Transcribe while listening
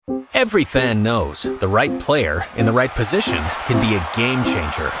Every fan knows the right player in the right position can be a game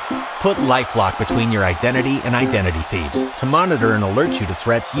changer. Put LifeLock between your identity and identity thieves to monitor and alert you to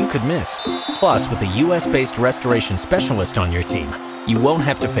threats you could miss. Plus, with a U.S.-based restoration specialist on your team, you won't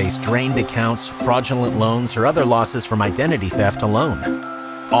have to face drained accounts, fraudulent loans, or other losses from identity theft alone.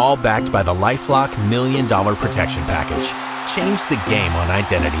 All backed by the LifeLock $1 Million Protection Package. Change the game on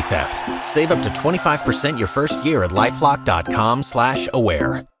identity theft. Save up to 25% your first year at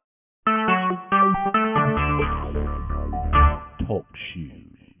LifeLock.com/aware. Talk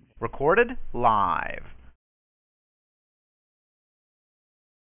shoes. Recorded live.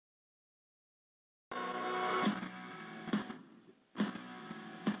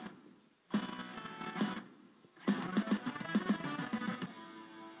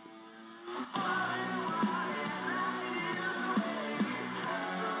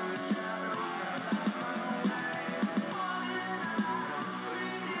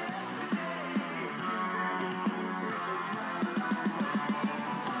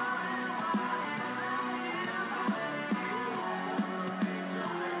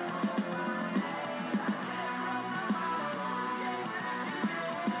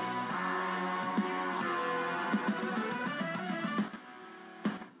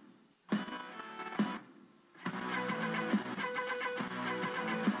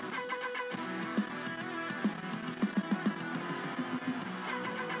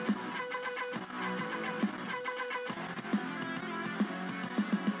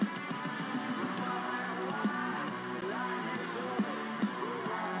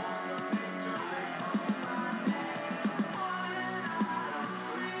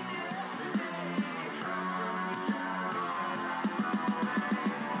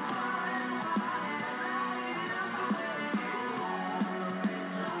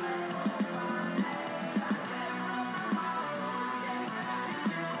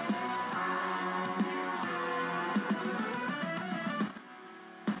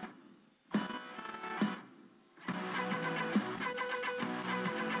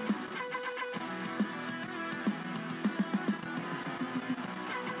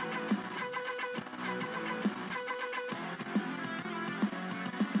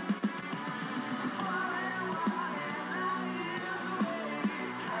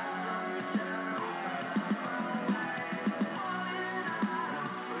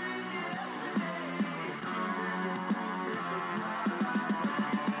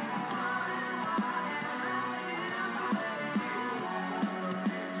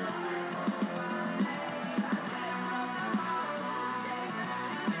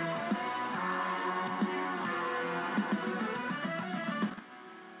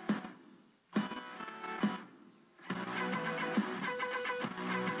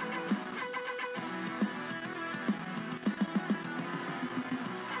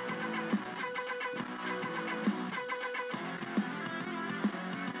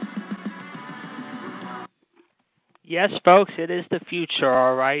 Yes, folks, it is the future,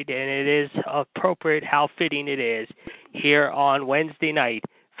 all right, and it is appropriate how fitting it is here on Wednesday night,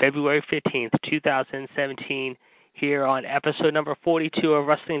 February 15th, 2017, here on episode number 42 of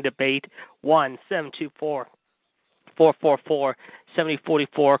Wrestling Debate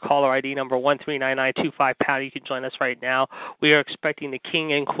 1-724-444-7044, caller ID number 139925 #. You can join us right now. We are expecting the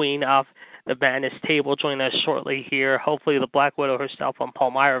king and queen of the Madness table join us shortly here. Hopefully the Black Widow herself from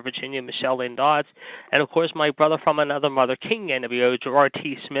Palmyra, Virginia, Michelle Lynn Dodds. And, of course, my brother from another mother, King NWO, Gerard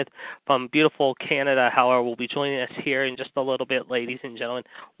T. Smith from beautiful Canada, however, will be joining us here in just a little bit, ladies and gentlemen.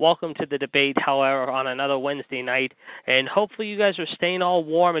 Welcome to the debate, however, on another Wednesday night. And hopefully you guys are staying all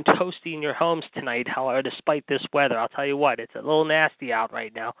warm and toasty in your homes tonight, however, despite this weather. I'll tell you what, it's a little nasty out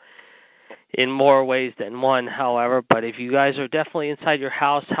right now in more ways than one, however. But if you guys are definitely inside your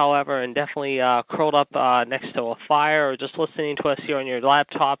house, however, and definitely curled up next to a fire or just listening to us here on your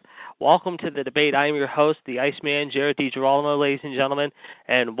laptop, welcome to the debate. I am your host, the Iceman, Jared DiGirolamo, ladies and gentlemen,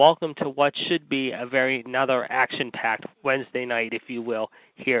 and welcome to what should be another action-packed Wednesday night, if you will,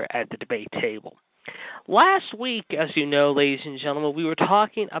 here at the debate table. Last week, as you know, ladies and gentlemen, we were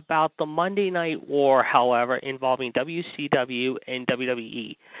talking about the Monday Night War, however, involving WCW and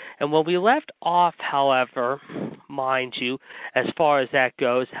WWE. And when we left off, however, mind you, as far as that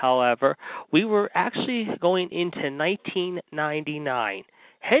goes, however, we were actually going into 1999.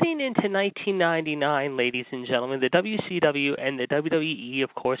 Heading into 1999, ladies and gentlemen, the WCW and the WWE,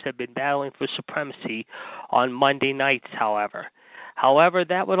 of course, have been battling for supremacy on Monday nights, however. However,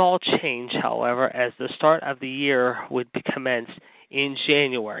 that would all change, however, as the start of the year would commence in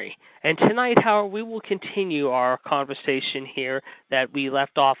January. And tonight, however, we will continue our conversation here that we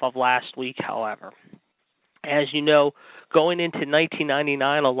left off of last week, however. As you know, going into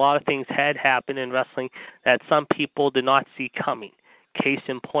 1999, a lot of things had happened in wrestling that some people did not see coming. Case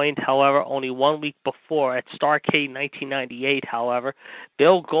in point, however, only 1 week before at Starrcade 1998, however,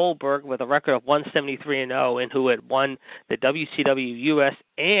 Bill Goldberg, with a record of 173-0 and who had won the WCWUS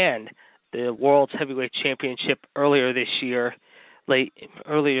and the World's Heavyweight Championship earlier that year, ladies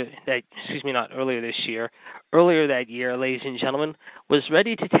and gentlemen, was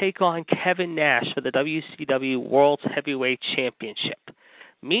ready to take on Kevin Nash for the WCW World's Heavyweight Championship.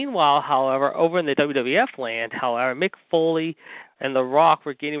 Meanwhile, however, over in the WWF land, however, Mick Foley and The Rock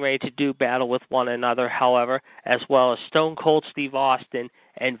were getting ready to do battle with one another, however, as well as Stone Cold Steve Austin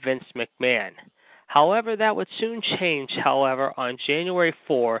and Vince McMahon. However, that would soon change, however, on January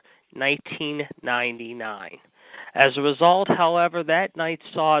 4, 1999. As a result, however, that night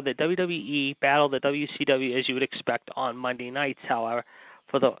saw the WWE battle the WCW as you would expect on Monday nights, however,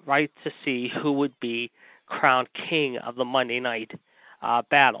 for the right to see who would be crowned king of the Monday night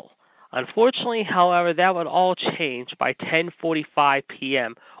battle. Unfortunately, however, that would all change by 10:45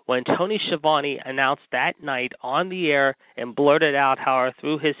 p.m. when Tony Schiavone announced that night on the air and blurted out, however,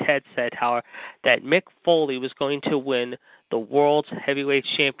 through his headset, however, that Mick Foley was going to win the World's Heavyweight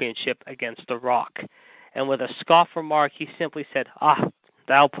Championship against The Rock. And with a scoff remark, he simply said,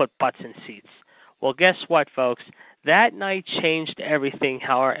 that'll put butts in seats. Well, guess what, folks? That night changed everything,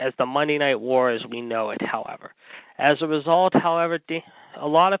 however, as the Monday Night War as we know it, however. As a result, however, a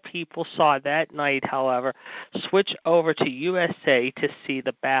lot of people saw that night, however, switch over to USA to see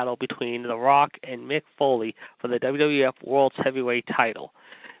the battle between The Rock and Mick Foley for the WWF World's Heavyweight title.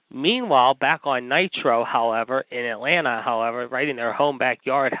 Meanwhile, back on Nitro, however, in Atlanta, however, right in their home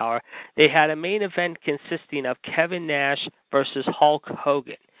backyard, however, they had a main event consisting of Kevin Nash versus Hulk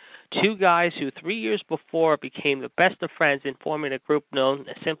Hogan. Two guys who 3 years before became the best of friends in forming a group known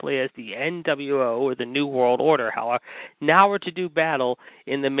simply as the NWO, or the New World Order, however, now were to do battle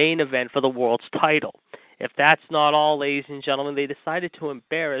in the main event for the world's title. If that's not all, ladies and gentlemen, they decided to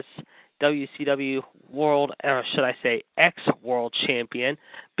embarrass WCW World, or should I say ex-World Champion,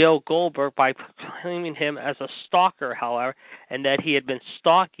 Bill Goldberg by proclaiming him as a stalker, however, and that he had been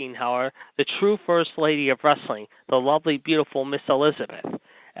stalking, however, the true First Lady of Wrestling, the lovely, beautiful Miss Elizabeth.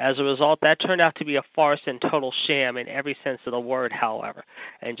 As a result, that turned out to be a farce and total sham in every sense of the word, however.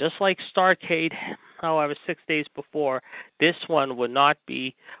 And just like Starrcade, however, 6 days before, this one would not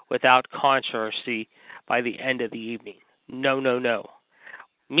be without controversy by the end of the evening. No, no, no.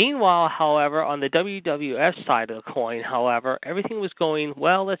 Meanwhile, however, on the WWF side of the coin, however, everything was going,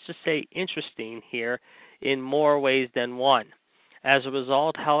 well, let's just say interesting here in more ways than one. As a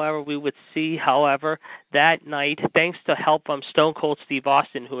result, however, we would see, however, that night, thanks to help from Stone Cold Steve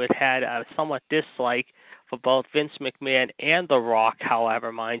Austin, who had a somewhat dislike for both Vince McMahon and The Rock,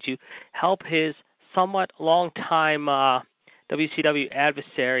 however, mind you, help his somewhat long-time WCW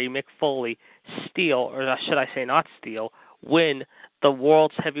adversary, Mick Foley, steal, or should I say not steal, win the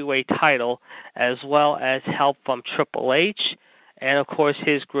World's Heavyweight title, as well as help from Triple H and, of course,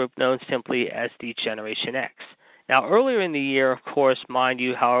 his group known simply as the Generation X. Now, earlier in the year, of course, mind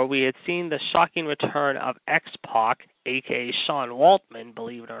you, however, we had seen the shocking return of X-Pac, a.k.a. Sean Waltman,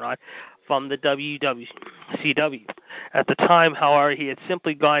 believe it or not, from the WCW. At the time, however, he had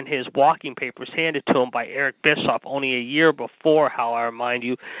simply gotten his walking papers handed to him by Eric Bischoff only a year before, however, mind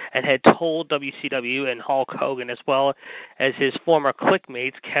you, and had told WCW and Hulk Hogan, as well as his former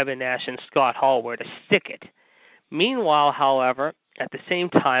clickmates, Kevin Nash and Scott Hall, where to stick it. Meanwhile, however, at the same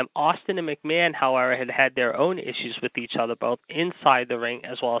time, Austin and McMahon, however, had had their own issues with each other, both inside the ring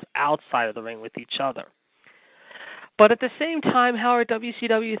as well as outside of the ring with each other. But at the same time, however,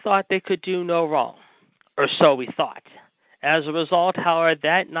 WCW thought they could do no wrong, or so we thought. As a result, however,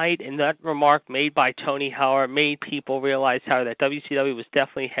 that night and that remark made by Tony, however, made people realize, however, that WCW was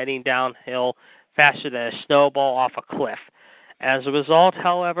definitely heading downhill faster than a snowball off a cliff. As a result,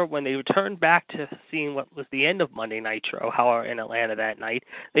 however, when they returned back to seeing what was the end of Monday Nitro, however, in Atlanta that night,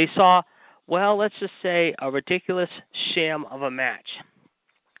 they saw, well, let's just say, a ridiculous sham of a match.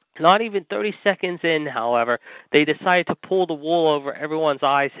 Not even 30 seconds in, however, they decided to pull the wool over everyone's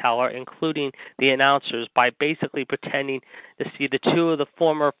eyes, however, including the announcers, by basically pretending to see the two of the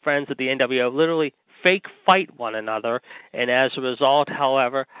former friends of the NWO literally fake fight one another, and as a result,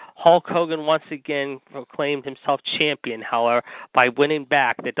 however, Hulk Hogan once again proclaimed himself champion, however, by winning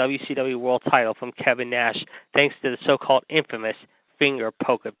back the WCW World title from Kevin Nash, thanks to the so-called infamous finger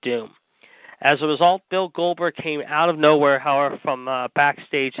poke of doom. As a result, Bill Goldberg came out of nowhere, however, from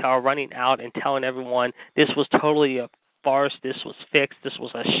backstage, however, running out and telling everyone this was totally a farce, this was fixed, this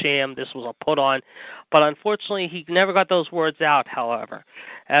was a sham, this was a put-on. But unfortunately, he never got those words out, however.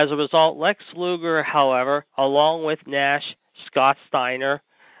 As a result, Lex Luger, however, along with Nash, Scott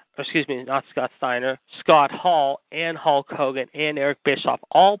Hall, and Hulk Hogan, and Eric Bischoff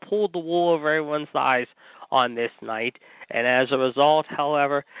all pulled the wool over everyone's eyes on this night. And as a result,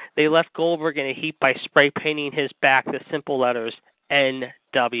 however, they left Goldberg in a heap by spray painting his back the simple letters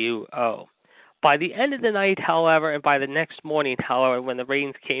NWO. By the end of the night, however, and by the next morning, however, when the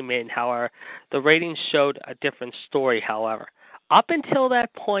ratings came in, however, the ratings showed a different story, however. Up until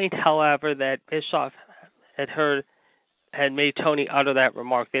that point, however, that Bischoff had made Tony utter that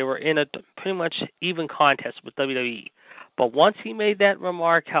remark, they were in a pretty much even contest with WWE. But once he made that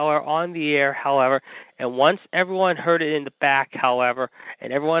remark, however, on the air, however, and once everyone heard it in the back, however,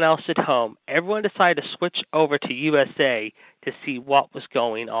 and everyone else at home, everyone decided to switch over to USA to see what was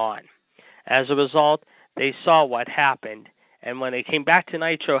going on. As a result, they saw what happened. And when they came back to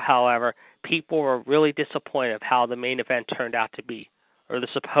Nitro, however, people were really disappointed of how the main event turned out to be, or the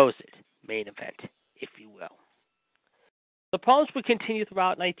supposed main event, if you will. The problems would continue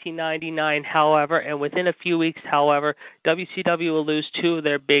throughout 1999, however, and within a few weeks, however, WCW will lose two of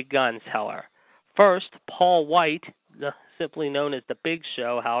their big guns, however. First, Paul White, simply known as the Big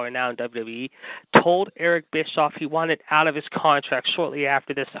Show, however, now in WWE, told Eric Bischoff he wanted out of his contract shortly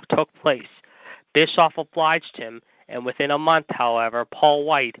after this took place. Bischoff obliged him, and within a month, however, Paul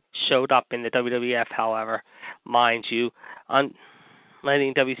White showed up in the WWF, however, mind you,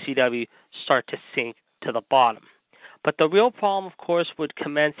 letting WCW start to sink to the bottom. But the real problem, of course, would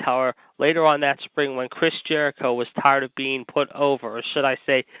commence, however, later on that spring when Chris Jericho was tired of being put over, or should I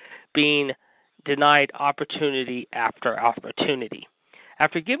say, being denied opportunity after opportunity.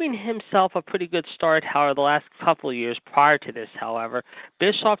 After giving himself a pretty good start, however, the last couple of years prior to this, however,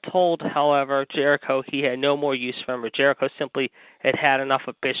 Bischoff told, however, Jericho he had no more use for him, or Jericho simply had enough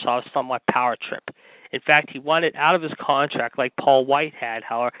of Bischoff's somewhat power trip. In fact, he wanted out of his contract like Paul White had,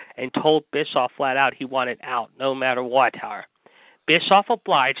 however, and told Bischoff flat out he wanted out, no matter what, however. Bischoff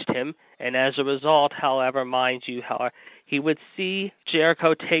obliged him, and as a result, however, mind you, however, he would see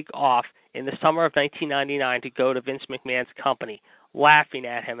Jericho take off in the summer of 1999 to go to Vince McMahon's company, laughing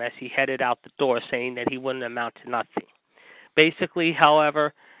at him as he headed out the door, saying that he wouldn't amount to nothing. Basically,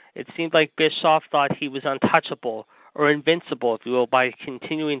 however, it seemed like Bischoff thought he was untouchable, or invincible, if you will, by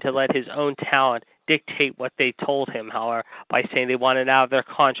continuing to let his own talent dictate what they told him, however, by saying they wanted out of their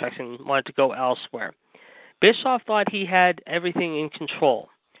contracts and wanted to go elsewhere. Bischoff thought he had everything in control,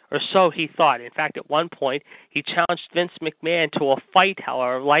 or so he thought. In fact, at one point, he challenged Vince McMahon to a fight,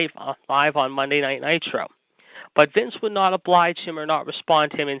 however, live on Monday Night Nitro. But Vince would not oblige him or not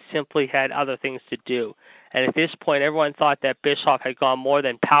respond to him and simply had other things to do. And at this point, everyone thought that Bischoff had gone more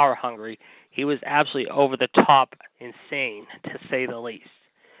than power hungry. He was absolutely over the top insane, to say the least.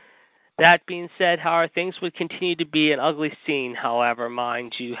 That being said, however, things would continue to be an ugly scene, however,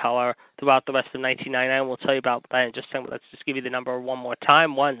 mind you, however, throughout the rest of 1999. We'll tell you about that in just a second. Let's just give you the number one more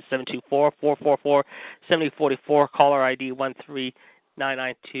time, 1-724-444-7044, caller ID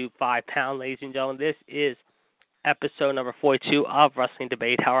 13992-5#. Ladies and gentlemen, this is episode number 42 of Wrestling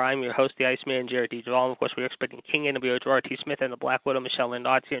Debate. However, I'm your host, the Iceman, Jared D. Duvall. Of course, we're expecting King NWO, Gerard T. Smith, and the Black Widow, Michelle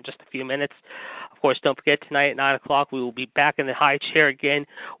Lindauts, here in just a few minutes. Of course, don't forget, tonight at 9 o'clock, we will be back in the high chair again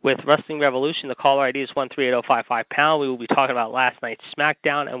with Wrestling Revolution. The caller ID is 1380555#. We will be talking about last night's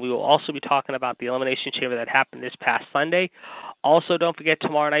SmackDown, and we will also be talking about the Elimination Chamber that happened this past Sunday. Also, don't forget,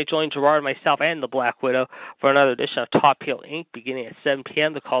 tomorrow night, join Gerard, myself, and the Black Widow for another edition of Top Heel Inc. beginning at 7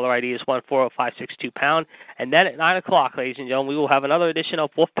 p.m. The caller ID is 1400562#. And then at 9 o'clock, ladies and gentlemen, we will have another edition of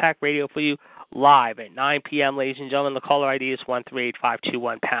Wolfpack Radio for you live at 9 p.m., ladies and gentlemen. The caller ID is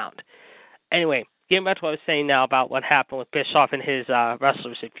 1385521#. Anyway, getting back to what I was saying now about what happened with Bischoff and his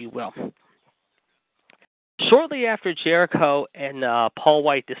wrestlers, if you will. Shortly after Jericho and Paul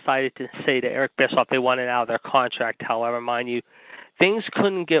White decided to say to Eric Bischoff they wanted out of their contract, however, mind you, things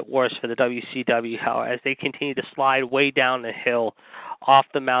couldn't get worse for the WCW, however, as they continued to slide way down the hill, off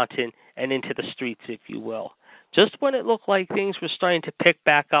the mountain, and into the streets, if you will. Just when it looked like things were starting to pick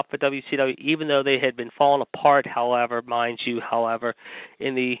back up for WCW, even though they had been falling apart, however, mind you, however,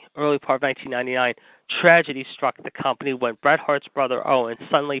 in the early part of 1999, tragedy struck the company when Bret Hart's brother Owen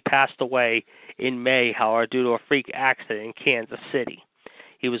suddenly passed away in May, however, due to a freak accident in Kansas City.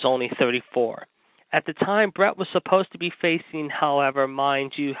 He was only 34. At the time, Bret was supposed to be facing, however,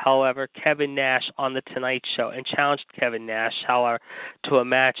 mind you, however, Kevin Nash on The Tonight Show and challenged Kevin Nash, however, to a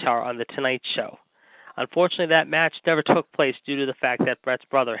match, however, on The Tonight Show. Unfortunately, that match never took place due to the fact that Bret's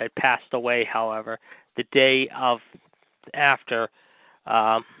brother had passed away, however, the day after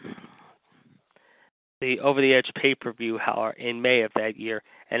the Over the Edge pay-per-view, however, in May of that year,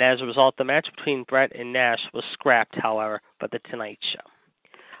 and as a result, the match between Brett and Nash was scrapped, however, by The Tonight Show.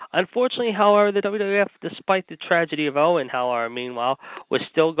 Unfortunately, however, the WWF, despite the tragedy of Owen, however, meanwhile, was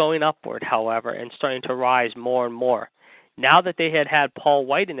still going upward, however, and starting to rise more and more. Now that they had Paul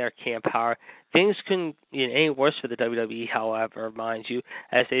White in their camp, however, things couldn't get any worse for the WWE, however, mind you,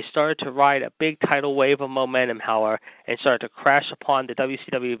 as they started to ride a big tidal wave of momentum, however, and started to crash upon the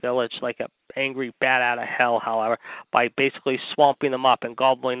WCW village like an angry bat out of hell, however, by basically swamping them up and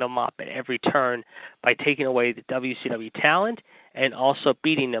gobbling them up at every turn by taking away the WCW talent and also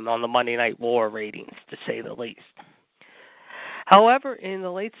beating them on the Monday Night War ratings, to say the least. However, in the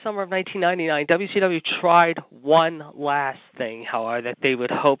late summer of 1999, WCW tried one last thing, however, that they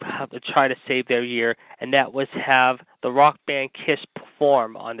would hope to try to save their year, and that was have the rock band KISS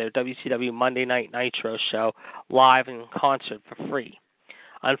perform on their WCW Monday Night Nitro show live in concert for free.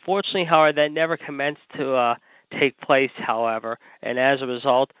 Unfortunately, however, that never commenced to take place, however, and as a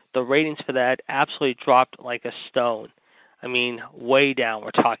result, the ratings for that absolutely dropped like a stone. I mean, way down,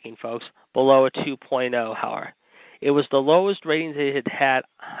 we're talking, folks, below a 2.0, however. It was the lowest ratings they had had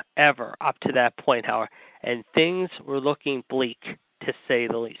ever up to that point, however, and things were looking bleak, to say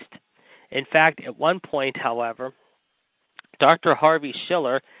the least. In fact, at one point, however, Dr. Harvey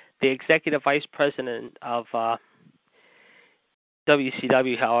Schiller, the executive vice president of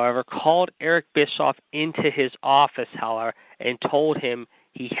WCW, however, called Eric Bischoff into his office, however, and told him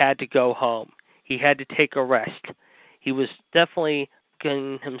he had to go home. He had to take a rest. He was definitely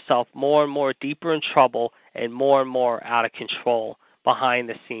getting himself more and more deeper in trouble and more out of control behind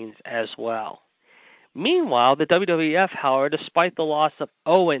the scenes as well. Meanwhile, the WWF, however, despite the loss of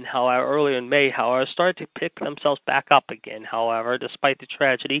Owen, however, earlier in May, however, started to pick themselves back up again, however, despite the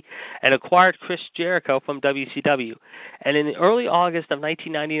tragedy, and acquired Chris Jericho from WCW. And in early August of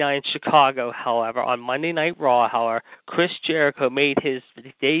 1999 in Chicago, however, on Monday Night Raw, however, Chris Jericho made his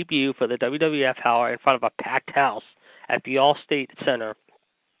debut for the WWF, however, in front of a packed house at the Allstate Center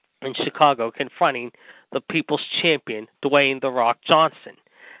in Chicago, confronting the People's Champion, Dwayne "The Rock" Johnson.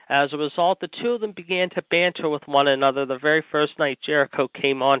 As a result, the two of them began to banter with one another the very first night Jericho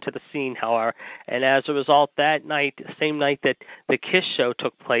came onto the scene, however, and as a result, that night, the same night that the KISS show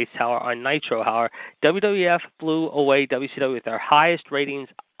took place, however, on Nitro, however, WWF blew away WCW with their highest ratings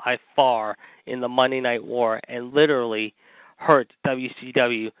by far in the Monday Night War and literally hurt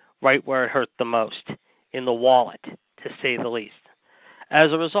WCW right where it hurt the most, in the wallet, to say the least.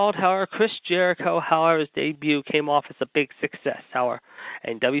 As a result, however, Chris Jericho, however, his debut came off as a big success, however,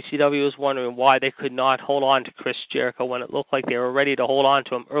 and WCW was wondering why they could not hold on to Chris Jericho when it looked like they were ready to hold on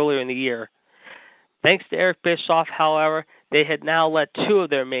to him earlier in the year. Thanks to Eric Bischoff, however, they had now let two of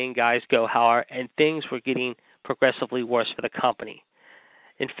their main guys go, however, and things were getting progressively worse for the company.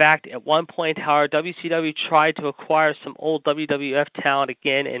 In fact, at one point, however, WCW tried to acquire some old WWF talent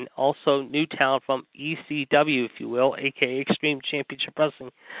again and also new talent from ECW, if you will, aka Extreme Championship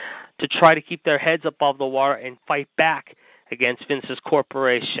Wrestling, to try to keep their heads above the water and fight back against Vince's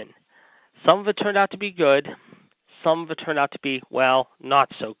corporation. Some of it turned out to be good. Some of it turned out to be, well,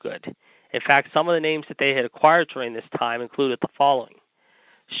 not so good. In fact, some of the names that they had acquired during this time included the following: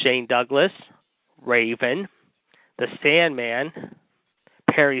 Shane Douglas, Raven, the Sandman,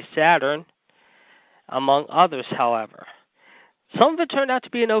 Perry Saturn, among others, however. Some of it turned out to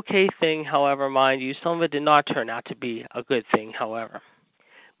be an okay thing, however, mind you. Some of it did not turn out to be a good thing, however.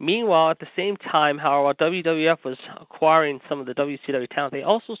 Meanwhile, at the same time, however, while WWF was acquiring some of the WCW talent, they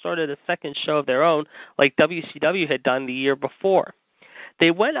also started a second show of their own, like WCW had done the year before.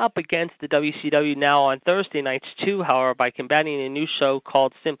 They went up against the WCW now on Thursday nights, too, however, by combating a new show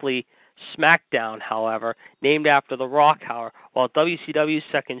called simply SmackDown, however, named after The Rock, however, while WCW's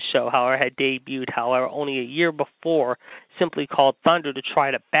second show, however, had debuted, however, only a year before, simply called Thunder, to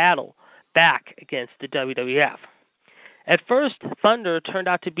try to battle back against the WWF. At first, Thunder turned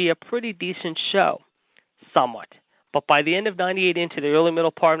out to be a pretty decent show, somewhat, but by the end of 98 into the early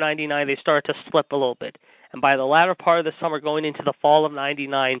middle part of 99, they started to slip a little bit, and by the latter part of the summer going into the fall of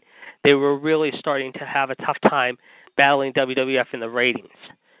 99, they were really starting to have a tough time battling WWF in the ratings.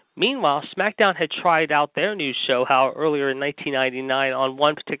 Meanwhile, SmackDown had tried out their new show, however, earlier in 1999 on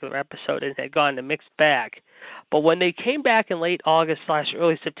one particular episode and had gone a mixed bag. But when they came back in late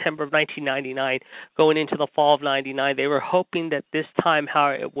August/early September of 1999, going into the fall of 99, they were hoping that this time,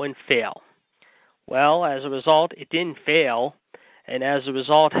 however, it wouldn't fail. Well, as a result, it didn't fail. And as a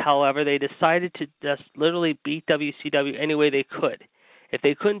result, however, they decided to just literally beat WCW any way they could. If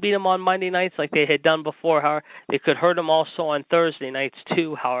they couldn't beat them on Monday nights like they had done before, however, they could hurt them also on Thursday nights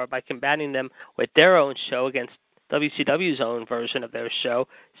too, however, by combating them with their own show against WCW's own version of their show,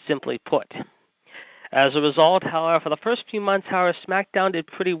 simply put. As a result, however, for the first few months, however, SmackDown did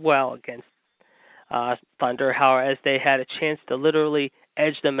pretty well against Thunder, however, as they had a chance to literally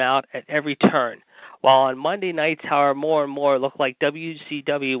edge them out at every turn. While on Monday nights, however, more and more it looked like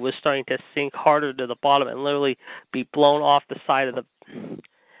WCW was starting to sink harder to the bottom and literally be blown off the side of the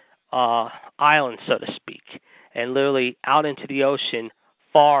island, so to speak, and literally out into the ocean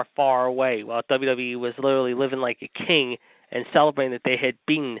far, far away, while WWE was literally living like a king and celebrating that they had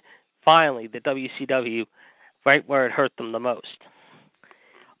beaten, finally, the WCW right where it hurt them the most.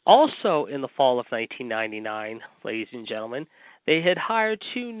 Also in the fall of 1999, ladies and gentlemen, they had hired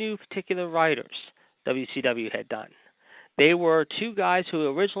two new particular writers WCW had done. They were two guys who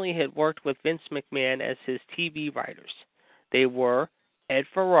originally had worked with Vince McMahon as his TV writers. They were Ed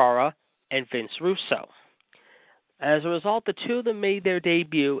Ferrara and Vince Russo. As a result, the two of them made their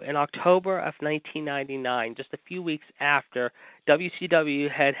debut in October of 1999, just a few weeks after WCW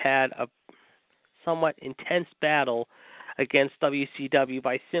had had a somewhat intense battle against WCW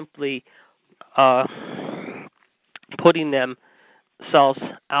by simply putting themselves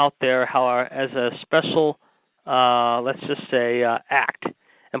out there, however, as a special, let's just say, act.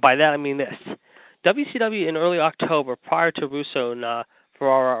 And by that I mean this. WCW in early October, prior to Russo and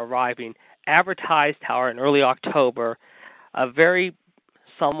Ferrara arriving, advertised, however, in early October, a very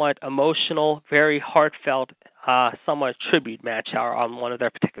somewhat emotional, very heartfelt, somewhat tribute match, however, on one of their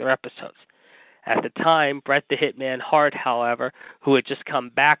particular episodes. At the time, Bret the Hitman Hart, however, who had just come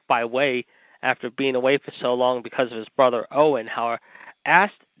back by way after being away for so long because of his brother Owen, however,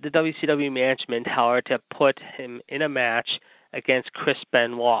 asked the WCW management, however, to put him in a match against Chris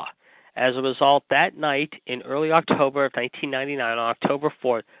Benoit. As a result, that night in early October of 1999, on October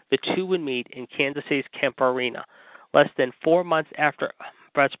 4th, the two would meet in Kansas City's Kemper Arena. Less than 4 months after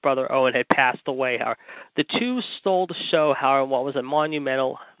Bret's brother Owen had passed away, however, the two stole the show, however, in what was a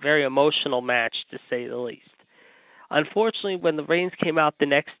monumental, very emotional match, to say the least. Unfortunately, when the ratings came out the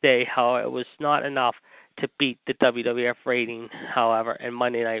next day, however, it was not enough to beat the WWF rating, however, and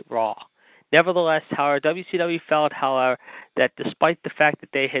Monday Night Raw. Nevertheless, however, WCW felt, however, that despite the fact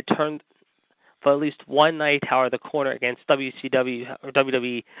that they had turned for at least one night, however, the corner against WCW or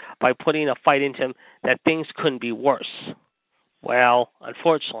WWE by putting a fight into them, that things couldn't be worse. Well,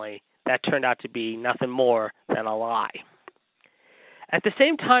 unfortunately, that turned out to be nothing more than a lie. At the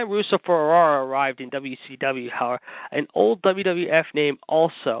same time Russo Ferrara arrived in WCW, however, an old WWF name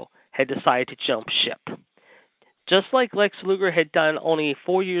also had decided to jump ship. Just like Lex Luger had done only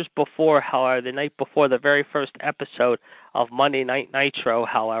 4 years before, however, the night before the very first episode of Monday Night Nitro,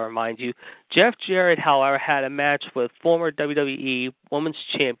 however, mind you, Jeff Jarrett, however, had a match with former WWE Women's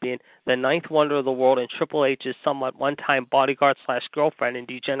Champion, the Ninth Wonder of the World, and Triple H's somewhat one-time bodyguard/girlfriend in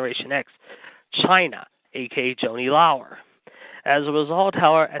D-Generation X, Chyna, a.k.a. Joni Lauer. As a result,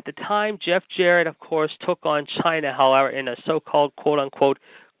 however, at the time, Jeff Jarrett, of course, took on Chyna, however, in a so-called quote-unquote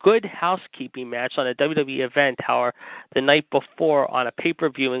good housekeeping match on a WWE event, however, the night before on a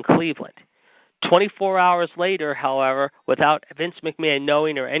pay-per-view in Cleveland. 24 hours later, however, without Vince McMahon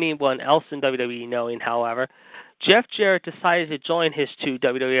knowing or anyone else in WWE knowing, however, Jeff Jarrett decided to join his two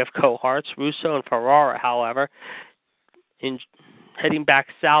WWF cohorts, Russo and Ferrara, however, in heading back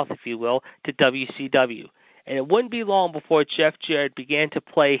south, if you will, to WCW. And it wouldn't be long before Jeff Jarrett began to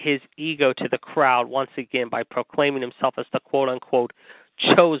play his ego to the crowd once again by proclaiming himself as the quote-unquote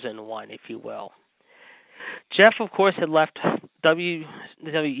chosen one, if you will. Jeff, of course, had left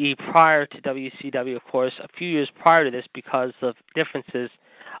WWE prior to WCW, of course, a few years prior to this because of differences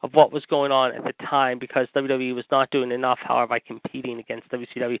of what was going on at the time, because WWE was not doing enough, however, by competing against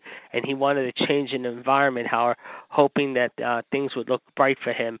WCW, and he wanted to change an environment, however, hoping that things would look bright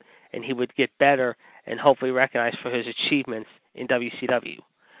for him and he would get better and hopefully recognized for his achievements in WCW.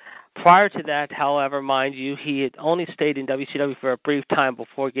 Prior to that, however, mind you, he had only stayed in WCW for a brief time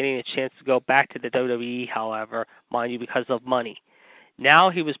before getting a chance to go back to the WWE, however, mind you, because of money. Now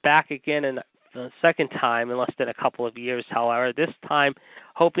he was back again in the second time in less than a couple of years, however, this time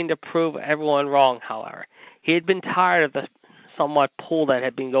hoping to prove everyone wrong, however. He had been tired of the somewhat pull that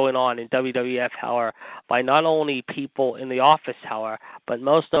had been going on in WWF, however, by not only people in the office, however, but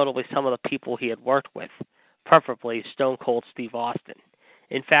most notably some of the people he had worked with, preferably Stone Cold Steve Austin.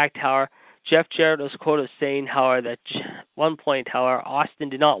 In fact, however, Jeff Jarrett was quoted as saying, however, that at one point, however, Austin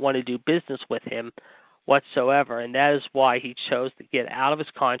did not want to do business with him whatsoever, and that is why he chose to get out of his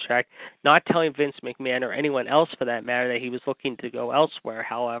contract, not telling Vince McMahon or anyone else for that matter that he was looking to go elsewhere,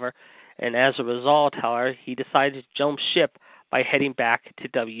 however, and as a result, however, he decided to jump ship by heading back to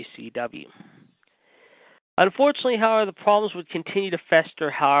WCW. Unfortunately, however, the problems would continue to fester,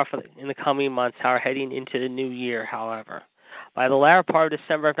 however, in the coming months, however, heading into the new year, however. By the latter part of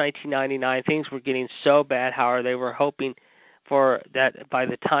December of 1999, things were getting so bad, however, they were hoping for that by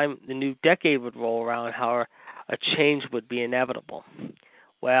the time the new decade would roll around, however, a change would be inevitable.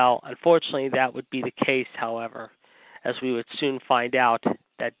 Well, unfortunately, that would be the case, however, as we would soon find out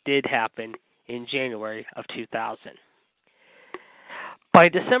that did happen in January of 2000. By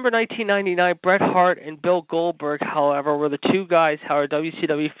December 1999, Bret Hart and Bill Goldberg, however, were the two guys, however,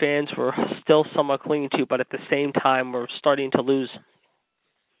 WCW fans were still somewhat clinging to, but at the same time were starting to lose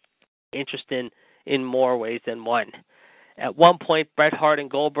interest in more ways than one. At one point, Bret Hart and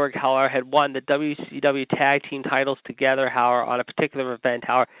Goldberg, however, had won the WCW Tag Team titles together, however, on a particular event,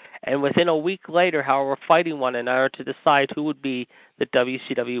 however, and within a week later, however, were fighting one another to decide who would be the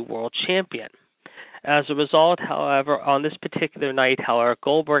WCW World Champion. As a result, however, on this particular night, however,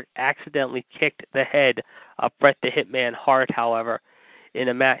 Goldberg accidentally kicked the head of Bret the Hitman Hart, however, in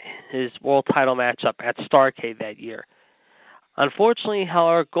his world title matchup at Starrcade that year. Unfortunately,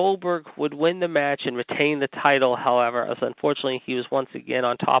 however, Goldberg would win the match and retain the title, however, as unfortunately he was once again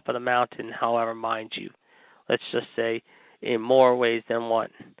on top of the mountain, however, mind you. Let's just say in more ways than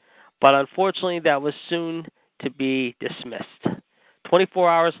one. But unfortunately, that was soon to be dismissed.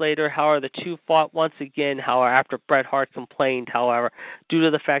 24 hours later, however, the two fought once again, however, after Bret Hart complained, however, due to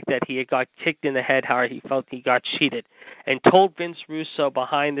the fact that he had got kicked in the head, however, he felt he got cheated, and told Vince Russo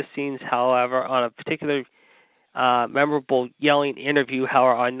behind the scenes, however, on a particular memorable yelling interview,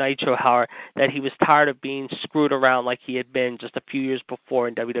 however, on Nitro, however, that he was tired of being screwed around like he had been just a few years before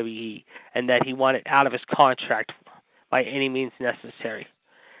in WWE, and that he wanted out of his contract by any means necessary.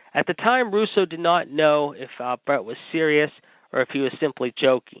 At the time, Russo did not know if Bret was serious or if he was simply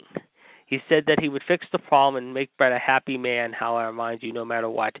joking. He said that he would fix the problem and make Bret a happy man, however, mind you, no matter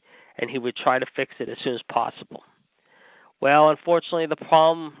what, and he would try to fix it as soon as possible. Well, unfortunately, the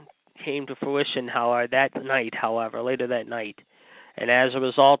problem came to fruition, however, that night, however, later that night. And as a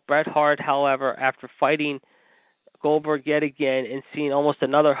result, Bret Hart, however, after fighting Goldberg yet again and seeing almost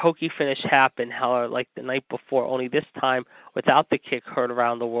another hokey finish happen, however, like the night before, only this time without the kick heard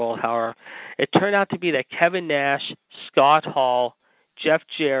around the world, however, it turned out to be that Kevin Nash, Scott Hall, Jeff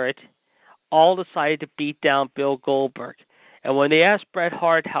Jarrett all decided to beat down Bill Goldberg. And when they asked Bret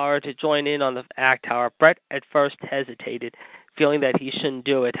Hart, however, to join in on the act, however, Bret at first hesitated, feeling that he shouldn't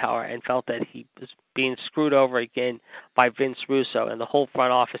do it, however, and felt that he was being screwed over again by Vince Russo and the whole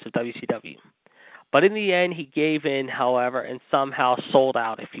front office of WCW. But in the end, he gave in, however, and somehow sold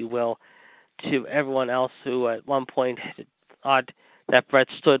out, if you will, to everyone else who at one point thought that Bret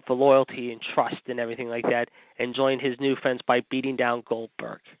stood for loyalty and trust and everything like that, and joined his new friends by beating down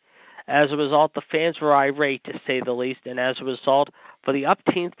Goldberg. As a result, the fans were irate, to say the least, and as a result, for the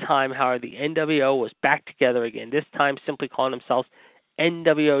upteenth time, however, the NWO was back together again, this time simply calling themselves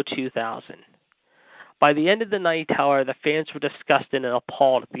NWO 2000. By the end of the night, however, the fans were disgusted and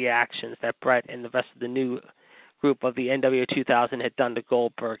appalled at the actions that Bret and the rest of the new group of the NWO 2000 had done to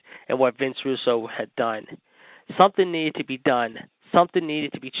Goldberg and what Vince Russo had done. Something needed to be done. Something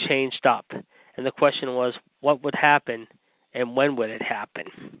needed to be changed up. And the question was, what would happen and when would it happen?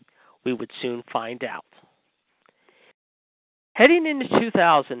 We would soon find out. Heading into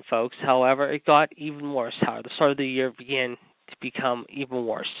 2000, folks, however, it got even worse. However, the start of the year began to become even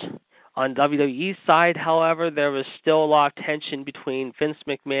worse. On WWE's side, however, there was still a lot of tension between Vince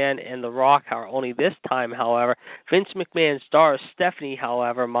McMahon and The Rock, however, only this time, however, Vince McMahon's daughter, Stephanie,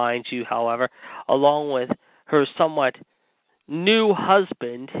 however, mind you, however, along with her somewhat new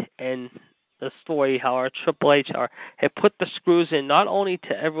husband and the story, however, Triple H, however, had put the screws in not only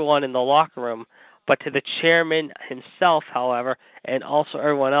to everyone in the locker room, but to the chairman himself, however, and also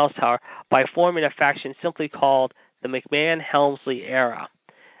everyone else, however, by forming a faction simply called the McMahon-Helmsley Era.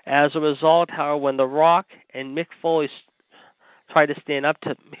 As a result, however, when The Rock and Mick Foley tried to stand up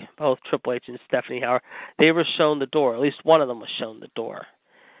to both Triple H and Stephanie, however, they were shown the door. At least one of them was shown the door.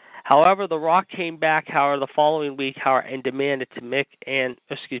 However, The Rock came back, however, the following week, however, and demanded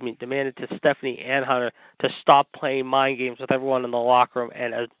to Stephanie and Hunter to stop playing mind games with everyone in the locker room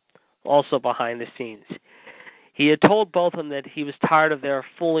and also behind the scenes. He had told both of them that he was tired of their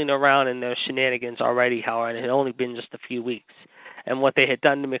fooling around and their shenanigans already, however, and it had only been just a few weeks. And what they had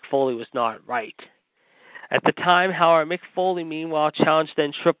done to Mick Foley was not right. At the time, however, Mick Foley, meanwhile, challenged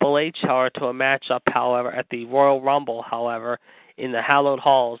then Triple H, however, to a matchup, however, at the Royal Rumble, however, in the hallowed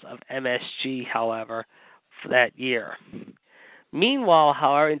halls of MSG, however, for that year. Meanwhile,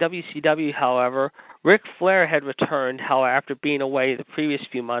 however, in WCW, however, Ric Flair had returned, however, after being away the previous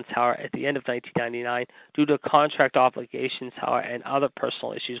few months, however, at the end of 1999, due to contract obligations, however, and other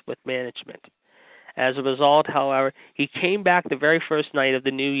personal issues with management. As a result, however, he came back the very first night of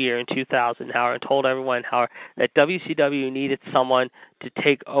the new year in 2000, however, and told everyone, however, that WCW needed someone to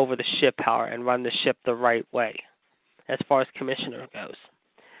take over the ship, however, and run the ship the right way, as far as commissioner goes.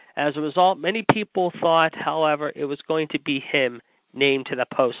 As a result, many people thought, however, it was going to be him named to the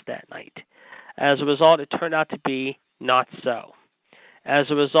post that night. As a result, it turned out to be not so.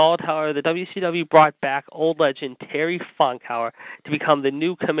 As a result, however, the WCW brought back old legend Terry Funk, however, to become the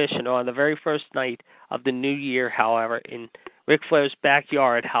new commissioner on the very first night of the new year, however, in Ric Flair's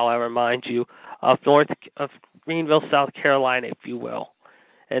backyard, however, mind you, of Greenville, South Carolina, if you will.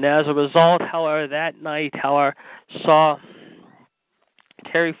 And as a result, however, that night, however, saw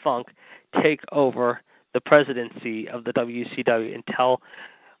Terry Funk take over the presidency of the WCW until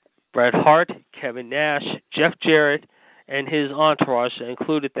Bret Hart, Kevin Nash, Jeff Jarrett, and his entourage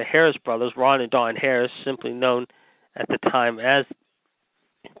included the Harris brothers, Ron and Don Harris, simply known at the time as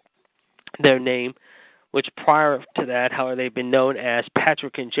their name, which prior to that, however, they've been known as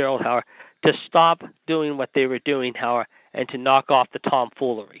Patrick and Gerald, however, to stop doing what they were doing, however, and to knock off the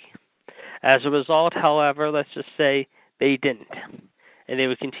tomfoolery. As a result, however, let's just say they didn't. And they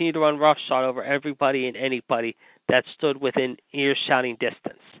would continue to run roughshod over everybody and anybody that stood within ear-shouting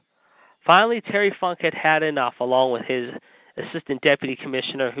distance. Finally, Terry Funk had had enough, along with his assistant deputy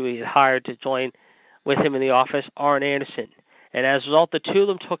commissioner who he had hired to join with him in the office, Arn Anderson. And as a result, the two of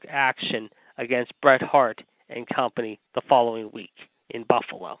them took action against Bret Hart and company the following week in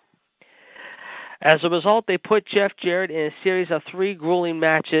Buffalo. As a result, they put Jeff Jarrett in a series of 3 grueling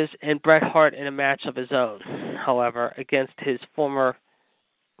matches and Bret Hart in a match of his own, however, against his former,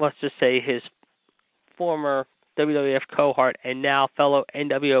 let's just say his former WWF cohort and now fellow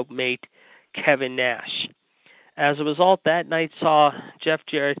NWO mate Kevin Nash. As a result, that night saw Jeff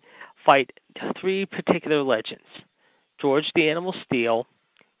Jarrett fight 3 particular legends: George the Animal Steele,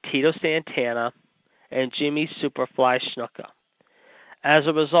 Tito Santana, and Jimmy Superfly Snuka. As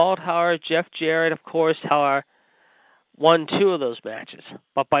a result, however, Jeff Jarrett, of course, however, won 2 of those matches.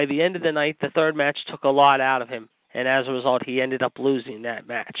 But by the end of the night, the 3rd match took a lot out of him, and as a result, he ended up losing that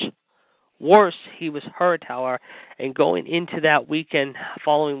match. Worse, he was hurt, however, and going into that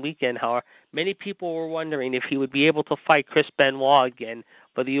following weekend, however, many people were wondering if he would be able to fight Chris Benoit again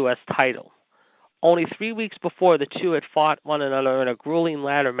for the U.S. title. Only 3 weeks before, the two had fought one another in a grueling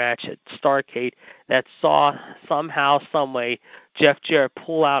ladder match at Starrcade that saw, somehow, someway, Jeff Jarrett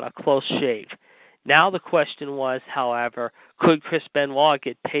pull out a close shave. Now the question was, however, could Chris Benoit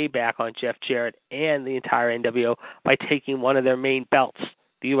get payback on Jeff Jarrett and the entire NWO by taking one of their main belts,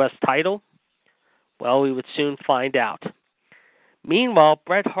 the U.S. title? Well, we would soon find out. Meanwhile,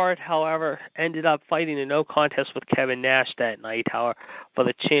 Bret Hart, however, ended up fighting a no contest with Kevin Nash that night, however, for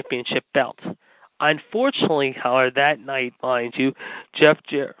the championship belt. Unfortunately, however, that night, mind you,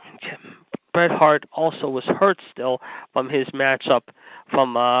 Bret Hart also was hurt still from his matchup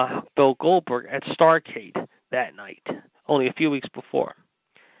from Bill Goldberg at Starrcade that night, only a few weeks before.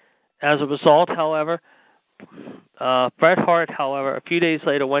 As a result, however, Bret Hart, however, a few days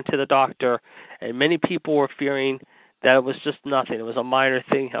later went to the doctor, and many people were fearing that it was just nothing. It was a minor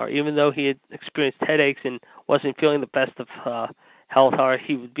thing, however. Even though he had experienced headaches and wasn't feeling the best of health, however,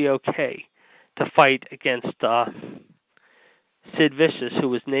 he would be okay to fight against Sid Vicious, who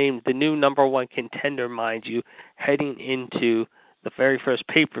was named the new #1 contender, mind you, heading into the very first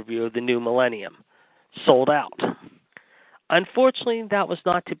pay-per-view of the new millennium. Sold out. Unfortunately, that was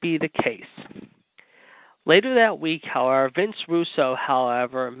not to be the case. Later that week, however, Vince Russo,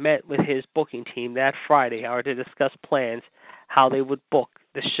 however, met with his booking team that Friday, however, to discuss plans how they would book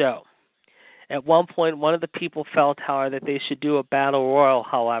the show. At one point, one of the people felt, however, that they should do a battle royal,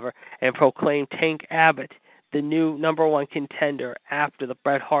 however, and proclaim Tank Abbott the new #1 contender after the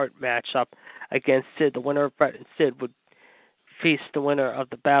Bret Hart matchup against Sid. The winner of Bret and Sid would face the winner of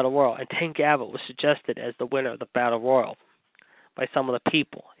the battle royal, and Tank Abbott was suggested as the winner of the battle royal by some of the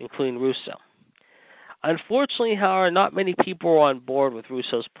people, including Russo. Unfortunately, however, not many people were on board with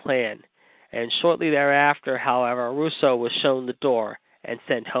Russo's plan, and shortly thereafter, however, Russo was shown the door and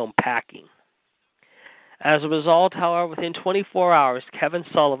sent home packing. As a result, however, within 24 hours, Kevin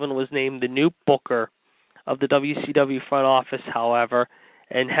Sullivan was named the new booker of the WCW front office, however,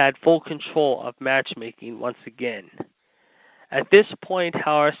 and had full control of matchmaking once again. At this point,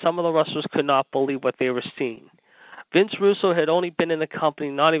 however, some of the wrestlers could not believe what they were seeing. Vince Russo had only been in the company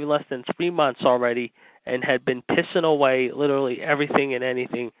not even less than 3 months already and had been pissing away literally everything and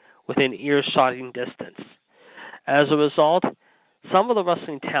anything within earshotting distance. As a result, some of the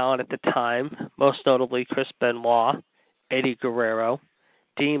wrestling talent at the time, most notably Chris Benoit, Eddie Guerrero,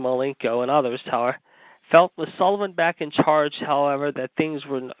 Dean Malenko, and others, however, felt with Sullivan back in charge, however, that things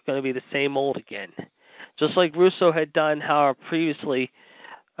were going to be the same old again. Just like Russo had done, however, previously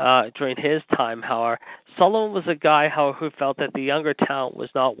during his time, however, Sullivan was a guy, however, who felt that the younger talent was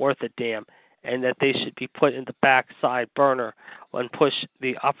not worth a damn and that they should be put in the backside burner and push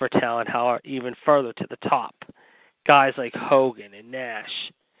the upper talent, however, even further to the top. Guys like Hogan and Nash.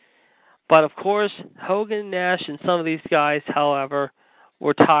 But of course, Hogan, Nash, and some of these guys, however,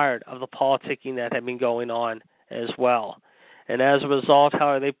 were tired of the politicking that had been going on as well. And as a result,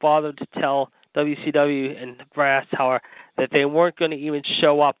 however, they bothered to tell WCW and the brass, however, that they weren't going to even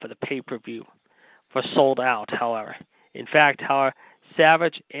show up for the pay-per-view for Sold Out, however. In fact, however,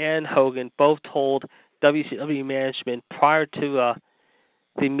 Savage and Hogan both told WCW management prior to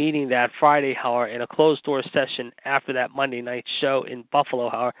the meeting that Friday, however, in a closed-door session after that Monday night show in Buffalo,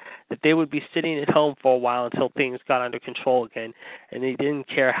 however, that they would be sitting at home for a while until things got under control again, and they didn't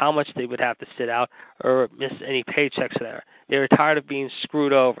care how much they would have to sit out or miss any paychecks there. They were tired of being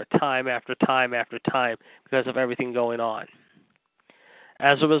screwed over time after time after time because of everything going on.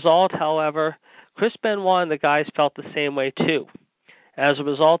 As a result, however, Chris Benoit and the guys felt the same way too. As a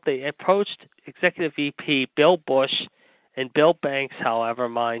result, they approached Executive VP Bill Bush and Bill Banks, however,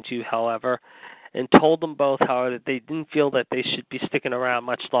 mind you, however, and told them both, however, that they didn't feel that they should be sticking around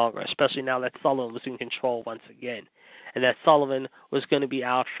much longer, especially now that Sullivan was in control once again, and that Sullivan was going to be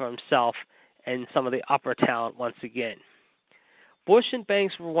out for himself and some of the upper talent once again. Bush and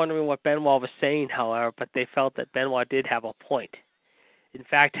Banks were wondering what Benoit was saying, however, but they felt that Benoit did have a point. In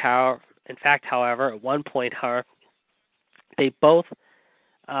fact, however, at one point, however, they both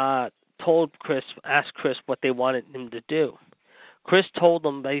asked Chris what they wanted him to do. Chris told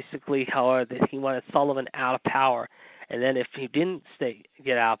them basically, however, that he wanted Sullivan out of power, and then if he didn't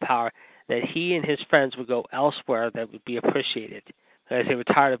get out of power, that he and his friends would go elsewhere that would be appreciated, because they were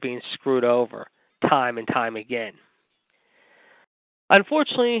tired of being screwed over time and time again.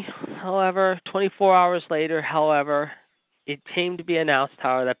 Unfortunately, however, 24 hours later, however, it came to be announced,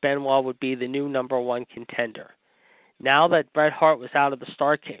 however, that Benoit would be the new number one contender. Now that Bret Hart was out of the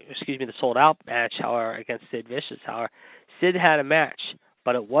Sold Out match, however, against Sid Vicious, however, Sid had a match,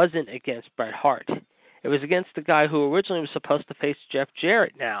 but it wasn't against Bret Hart. It was against the guy who originally was supposed to face Jeff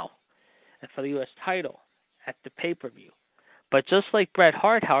Jarrett now for the U.S. title at the pay-per-view. But just like Bret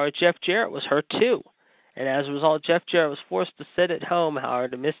Hart, however, Jeff Jarrett was hurt too. And as a result, Jeff Jarrett was forced to sit at home, however,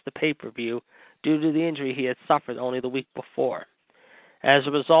 to miss the pay-per-view due to the injury he had suffered only the week before. As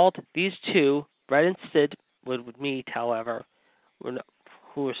a result, these two, Bret and Sid, would meet, however,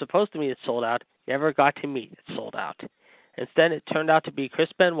 who were supposed to meet at Sold Out, never got to meet at Sold Out. Instead, it turned out to be Chris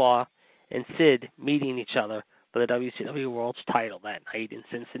Benoit and Sid meeting each other for the WCW World's title that night in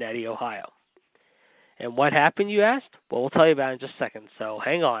Cincinnati, Ohio. And what happened, you asked? Well, we'll tell you about it in just a second, so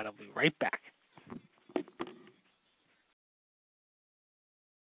hang on, I'll be right back.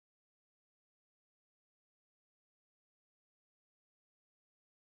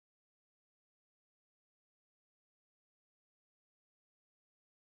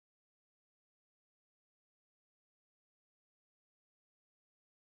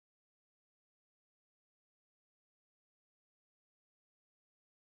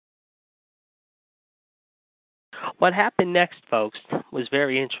 What happened next, folks, was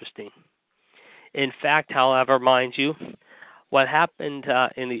very interesting. In fact, however, mind you, what happened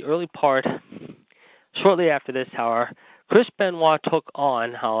in the early part, shortly after this, however, Chris Benoit took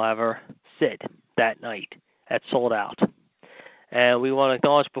on, however, Sid that night at Sold Out. And we want to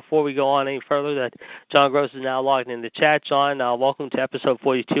acknowledge before we go on any further that John Gross is now logged in the chat. John, welcome to episode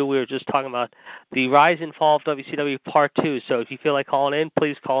 42. We were just talking about the rise and fall of WCW Part 2. So if you feel like calling in,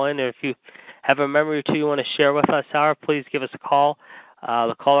 please call in. Or if you have a memory or two you want to share with us, however, please give us a call.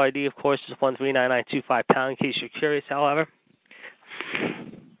 The caller ID, of course, is 139925 # in case you're curious, however.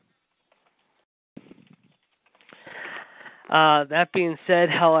 That being said,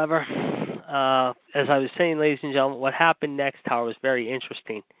 however, as I was saying, ladies and gentlemen, what happened next, however, was very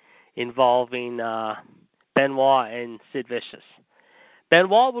interesting, involving Benoit and Sid Vicious.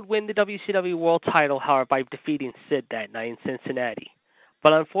 Benoit would win the WCW World title, however, by defeating Sid that night in Cincinnati.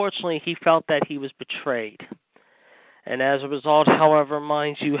 But unfortunately, he felt that he was betrayed. And as a result, however,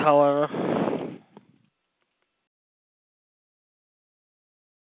 mind you, however,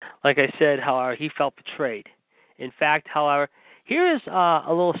 like I said, however, he felt betrayed. In fact, however, here is a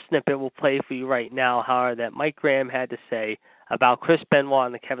little snippet we'll play for you right now, however, that Mike Graham had to say about Chris Benoit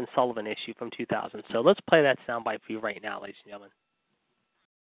and the Kevin Sullivan issue from 2000. So let's play that soundbite for you right now, ladies and gentlemen.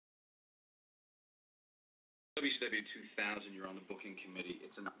 WCW 2000, you're on the booking committee.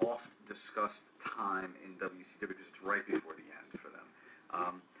 It's an oft-discussed time in WCW because it's right before the end for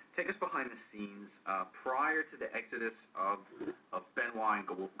them. take us behind the scenes prior to the exodus of Benoit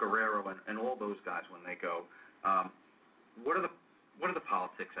and Guerrero and all those guys when they go. What are the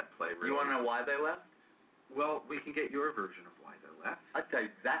politics at play, really? You want to know why they left? Well, we can get your version of why they left. I'll tell you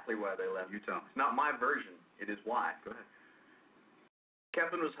exactly why they left. You tell me. It's not my version. It is why. Go ahead.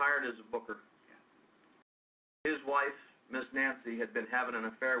 Kevin was hired as a booker. His wife, Miss Nancy, had been having an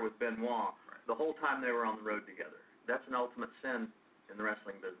affair with Benoit the whole time they were on the road together. That's an ultimate sin in the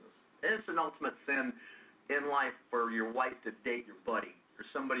wrestling business. And it's an ultimate sin in life for your wife to date your buddy or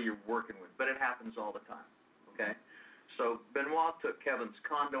somebody you're working with, but it happens all the time, okay? So Benoit took Kevin's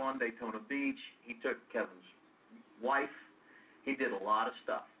condo on Daytona Beach. He took Kevin's wife. He did a lot of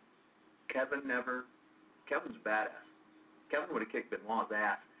stuff. Kevin's a badass. Kevin would have kicked Benoit's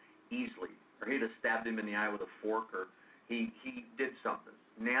ass easily, or he'd have stabbed him in the eye with a fork, or he did something.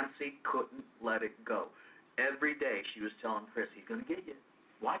 Nancy couldn't let it go. Every day she was telling Chris, he's going to get you.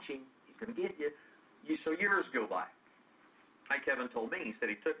 Watch him. He's going to get you. So years go by. Like Kevin told me, he said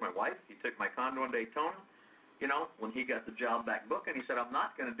he took my wife, he took my condo in Daytona. You know, when he got the job back booking, he said, I'm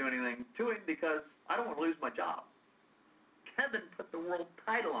not going to do anything to him because I don't want to lose my job. Kevin put the world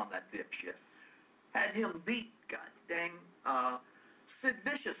title on that dipshit. Had him beat, god dang, Sid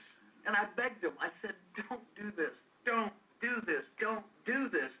Vicious. And I begged him. I said, don't do this. Don't do this. Don't do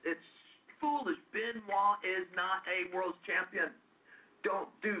this. It's foolish. Benoit is not a world champion. Don't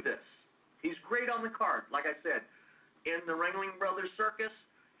do this. He's great on the card. Like I said, in the Ringling Brothers Circus,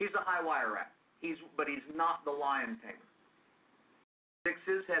 he's a high wire act. But he's not the lion tamer. Sticks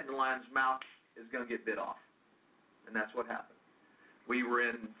his head in the lion's mouth, is going to get bit off. And that's what happened.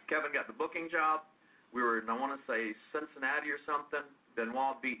 Kevin got the booking job. We were in, I want to say, Cincinnati or something.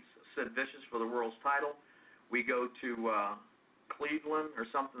 Benoit beats Sid Vicious for the world's title. We go to Cleveland or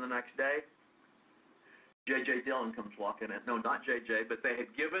something the next day. J.J. Dillon comes walking in. No, not J.J., but they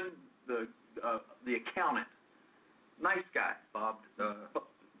had given the accountant, nice guy, Bob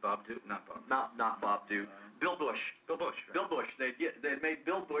Duke, not Bob Duke, Bill Bush. Bill Bush. Right. Bill Bush. They made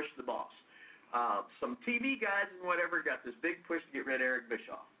Bill Bush the boss. Some TV guys and whatever got this big push to get rid of Eric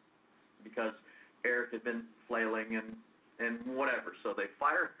Bischoff because Eric had been flailing and whatever. So they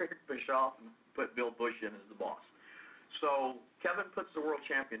fired Eric Bischoff and put Bill Bush in as the boss. So Kevin puts the world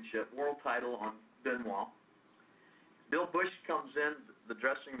title on Benoit. Bill Bush comes in the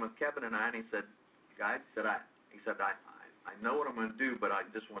dressing room with Kevin and I, and he said, guys, I know what I'm going to do, but I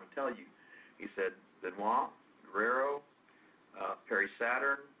just want to tell you. He said, Benoit, Guerrero, Perry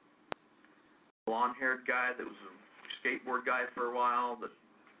Saturn, blonde-haired guy that was a skateboard guy for a while that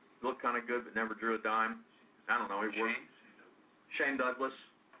looked kind of good but never drew a dime. I don't know. Shane Douglas,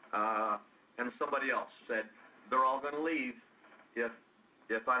 and somebody else said, they're all going to leave if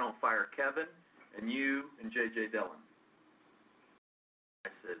I don't fire Kevin and you and J.J. Dillon. I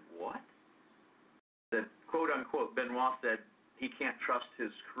said, what? That, quote unquote, Benoit said he can't trust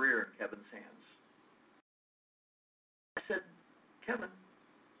his career in Kevin's hands. I said, Kevin,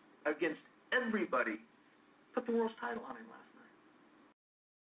 against everybody, put the world's title on him last night.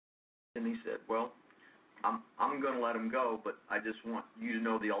 And he said, well, I'm going to let him go, but I just want you to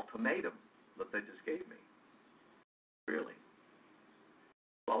know the ultimatum that they just gave me. Really.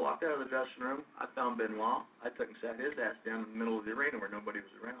 So I walked out of the dressing room. I found Benoit. I took and sat his ass down in the middle of the arena where nobody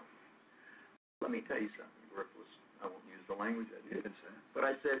was around. Let me tell you something, worthless. I won't use the language I did. But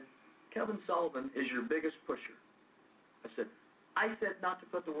I said, Kevin Sullivan is your biggest pusher. I said not to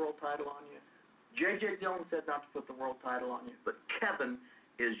put the world title on you. J.J. Dillon said not to put the world title on you. But Kevin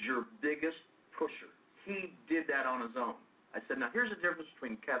is your biggest pusher. He did that on his own. I said, now here's the difference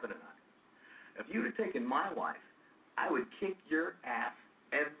between Kevin and I. If you would have taken my wife, I would kick your ass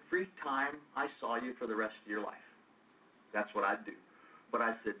every time I saw you for the rest of your life. That's what I'd do. But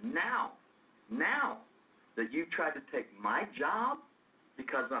I said, now that you've tried to take my job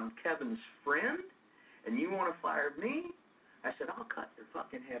because I'm Kevin's friend and you want to fire me, I said, I'll cut your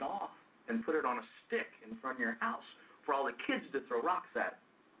fucking head off and put it on a stick in front of your house for all the kids to throw rocks at.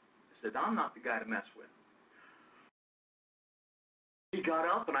 I said, I'm not the guy to mess with. He got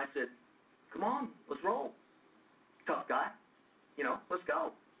up and I said, come on, let's roll. Tough guy. Let's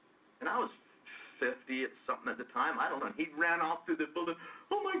go. And I was 50 at something at the time. I don't know. He ran off through the building.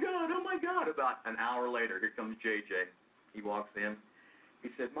 Oh, my God. About an hour later, here comes J.J. He walks in. He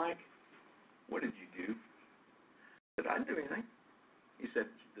said, Mike, what did you do? I said, I didn't do anything. He said,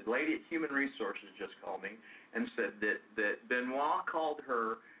 the lady at Human Resources just called me and said that Benoit called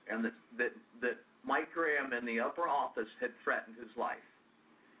her and that Mike Graham in the upper office had threatened his life.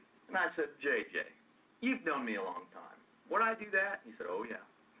 And I said, J.J., you've known me a long time. Would I do that? He said, oh, yeah.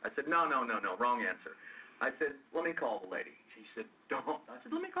 I said, no, wrong answer. I said, let me call the lady. She said, don't. I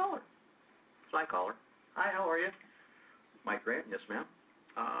said, let me call her. So I call her. Hi, how are you? Mike Grant, yes, ma'am.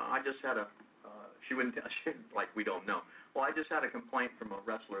 I just had she wouldn't tell, like we don't know. Well, I just had a complaint from a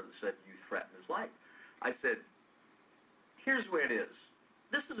wrestler that said you threatened his life. I said, here's the way it is.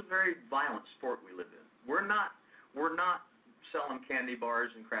 This is a very violent sport we live in. We're not selling candy bars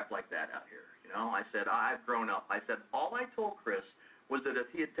and crap like that out here. You know, I said, I've grown up. I said, all I told Chris was that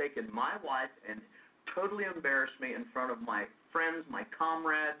if he had taken my wife and totally embarrassed me in front of my friends, my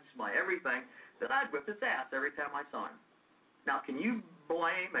comrades, my everything, that I'd whip his ass every time I saw him. Now, can you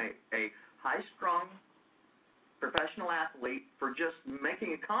blame a high-strung professional athlete for just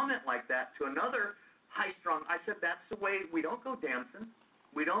making a comment like that to another high-strung? I said, that's the way, we don't go dancing.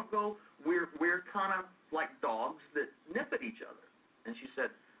 We don't go, we're kind of like dogs that nip at each other. And she said,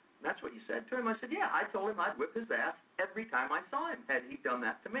 that's what you said to him? I said, yeah, I told him I'd whip his ass every time I saw him had he done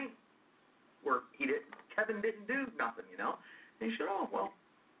that to me. Where Kevin didn't do nothing, you know. And he said, oh, well,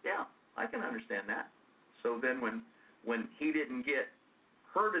 yeah, I can understand that. So then when he didn't get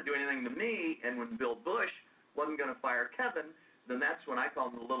her to do anything to me, and when Bill Bush wasn't going to fire Kevin, then that's when I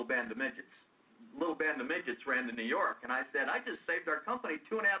called them the little band of midgets. Little band of midgets ran to New York, and I said, I just saved our company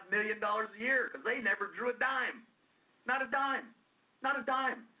 $2.5 million a year because they never drew a dime. Not a dime. Not a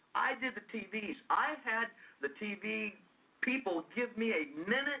dime. I did the TVs. I had the TV people give me a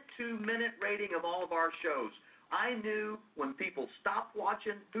minute-to-minute rating of all of our shows. I knew when people stopped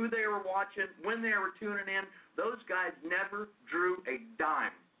watching, who they were watching, when they were tuning in. Those guys never drew a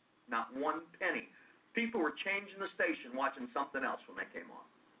dime, not one penny. People were changing the station, watching something else when they came on.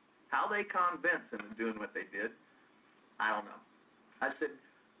 How they convinced them into doing what they did, I don't know. I said,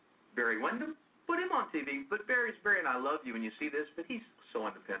 Barry Windham, put him on TV. But Barry, and I love you, and you see this, but he's so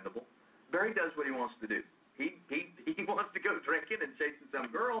undependable. Barry does what he wants to do. He wants to go drinking and chasing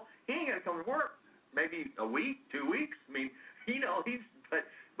some girl. He ain't gonna come to work. Maybe a week, 2 weeks. I mean, you know,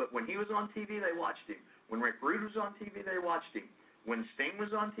 but when he was on TV, they watched him. When Rick Rude was on TV, they watched him. When Sting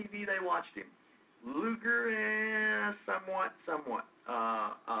was on TV, they watched him. Luger, somewhat.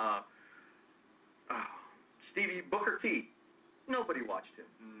 Stevie Booker T, nobody watched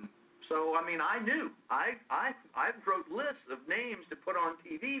him. So, I mean, I knew. I wrote lists of names to put on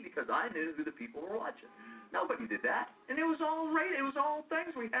TV because I knew who the people were watching. Nobody did that. And it was all right. It was all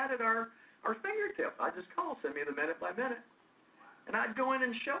things we had at our fingertip. I just call, send me the minute by minute. And I'd go in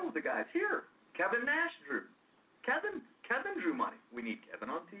and show the guys, here, Kevin Nash drew. Kevin drew money. We need Kevin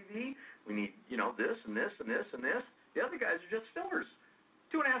on TV. We need, you know, this and this and this and this. The other guys are just fillers.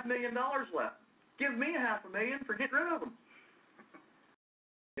 $2.5 million left. Give me $500,000 for getting rid of them.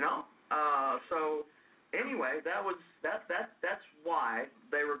 You know? So anyway, that's why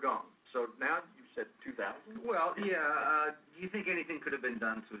they were gone. So now you said 2000. Well, yeah. Do you think anything could have been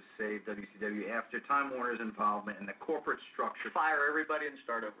done to save WCW after Time Warner's involvement in the corporate structure? Fire everybody and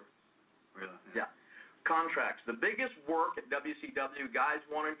start over. Really? Yeah. Contracts. The biggest work at WCW, guys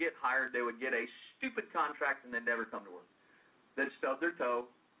want to get hired, they would get a stupid contract and they'd never come to work. They'd stub their toe,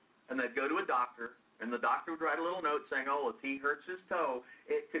 and they'd go to a doctor, and the doctor would write a little note saying, oh, if he hurts his toe,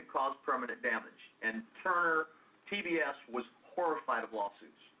 it could cause permanent damage. And Turner, TBS, was horrified of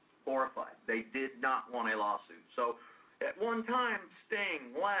lawsuits. Horrified. They did not want a lawsuit. So at one time,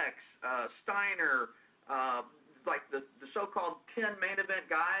 Sting, Lex, Steiner, like the so-called 10 main event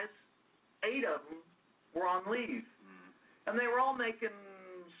guys, 8 of them were on leave. And they were all making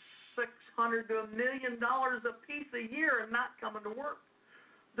 $600 to $1 million a piece a year and not coming to work.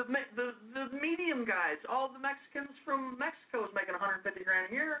 The medium guys, all the Mexicans from Mexico was making $150,000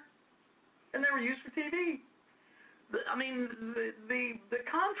 a year, and they were used for TV. I mean, the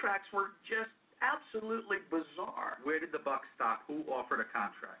contracts were just absolutely bizarre. Where did the buck stop? Who offered a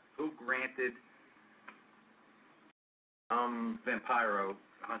contract? Who granted Vampiro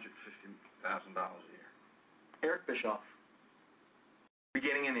 $150,000 a year? Eric Bischoff.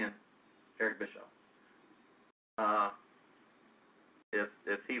 Beginning and end. Eric Bischoff.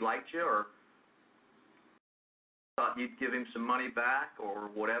 If he liked you or thought you'd give him some money back or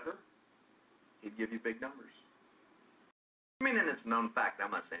whatever, he'd give you big numbers. I mean, and it's a known fact.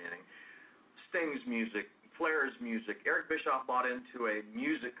 I'm not saying anything. Sting's music, Flair's music. Eric Bischoff bought into a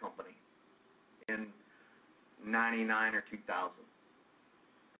music company in 99 or 2000.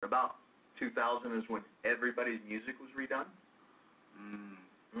 About 2000 is when everybody's music was redone.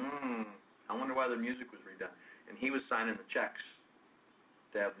 I wonder why their music was redone. And he was signing the checks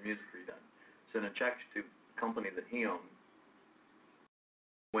to have the music redone. Sending checks to the company that he owned.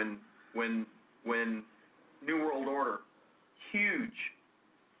 When New World Order, huge,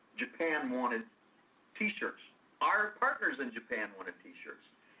 Japan wanted T-shirts. Our partners in Japan wanted T-shirts.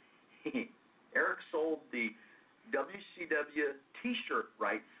 Eric sold the WCW T-shirt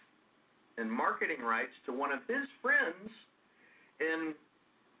rights and marketing rights to one of his friends in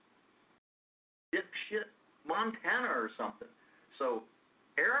dipshit Montana or something. So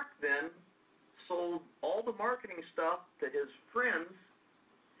Eric then sold all the marketing stuff to his friends,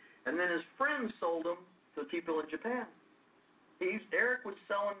 and then his friends sold them to people in Japan. Eric was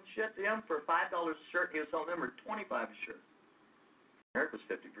selling shit to him for $5 a shirt, and he was selling them for $25 a shirt. Eric was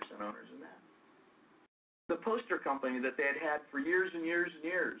 50% owners in that. The poster company that they had had for years and years and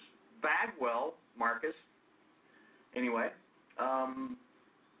years, Bagwell, Marcus, anyway,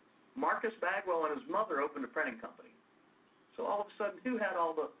 Marcus Bagwell and his mother opened a printing company. So all of a sudden, who had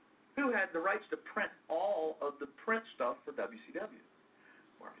the rights to print all of the print stuff for WCW?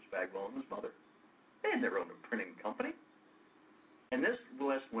 Marcus Bagwell and his mother. They had their own printing company. And this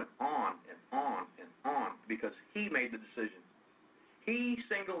list went on and on and on because he made the decision. He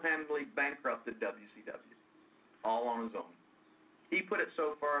single-handedly bankrupted WCW, all on his own. He put it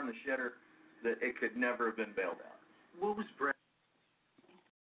so far in the shitter that it could never have been bailed out. What was Brett?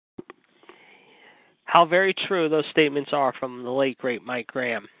 How very true those statements are from the late, great Mike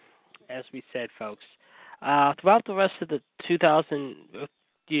Graham, as we said, folks. Throughout the rest of the 2000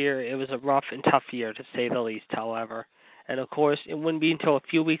 year, it was a rough and tough year, to say the least, however. And, of course, it wouldn't be until a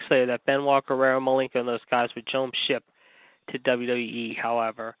few weeks later that Benoit, Guerrero, Malenko, and those guys would jump ship to WWE,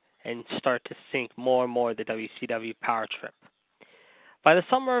 however, and start to sink more and more the WCW power trip. By the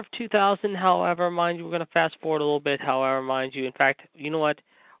summer of 2000, however, mind you, we're going to fast forward a little bit, however, mind you. In fact, you know what?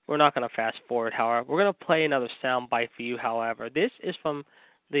 We're not going to fast forward, however. We're going to play another sound bite for you, however. This is from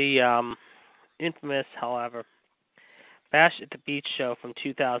the infamous, however, Bash at the Beach show from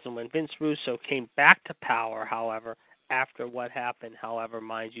 2000 when Vince Russo came back to power, however, after what happened, however,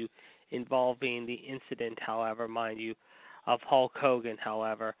 mind you, involving the incident, however, mind you, of Hulk Hogan,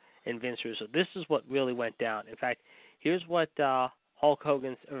 however, and Vince Russo. This is what really went down. In fact, here's what Hulk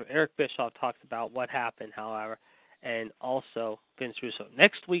Hogan's, or Eric Bischoff talks about what happened, however, and also Vince Russo.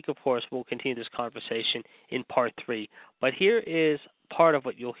 Next week, of course, we'll continue this conversation in part 3. But here is part of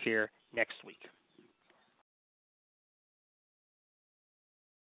what you'll hear next week.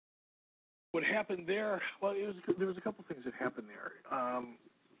 What happened there? Well, there was a couple things that happened there.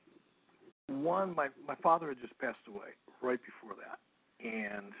 One, my father had just passed away right before that,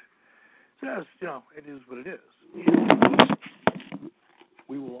 and so it is what it is. And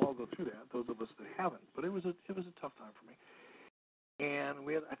we will all go through that. Those of us that haven't, but it was a tough time for me. And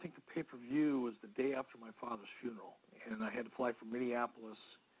we had, I think, the pay-per-view was the day after my father's funeral, and I had to fly from Minneapolis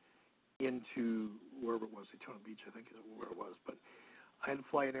into wherever it was, Daytona Beach, I think is where it was, but I had to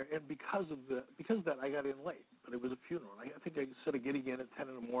fly in there, and because of that, I got in late. But it was a funeral. I think I instead of getting in at 10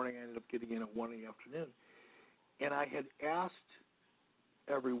 in the morning, I ended up getting in at 1 in the afternoon. And I had asked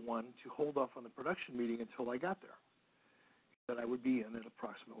everyone to hold off on the production meeting until I got there, that I would be in at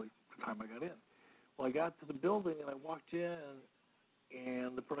approximately the time I got in. Well, I got to the building, and I walked in,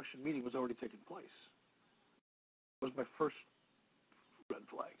 and the production meeting was already taking place. It was my first red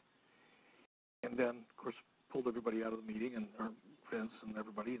flag. And then, of course, pulled everybody out of the meeting, and Vince and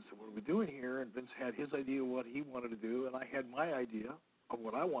everybody, and said, what are we doing here? And Vince had his idea of what he wanted to do, and I had my idea of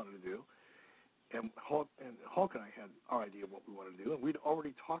what I wanted to do. And Hulk and I had our idea of what we wanted to do, and we'd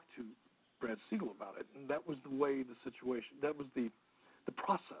already talked to Brad Siegel about it, and that was the way the situation, that was the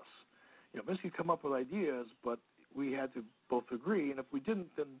process. Vince could come up with ideas, but we had to both agree, and if we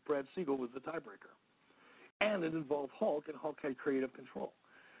didn't, then Brad Siegel was the tiebreaker. And it involved Hulk, and Hulk had creative control.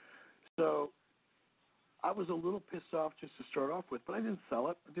 So I was a little pissed off just to start off with, but I didn't sell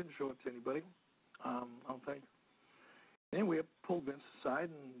it. I didn't show it to anybody, I don't think. Anyway, I pulled Vince aside,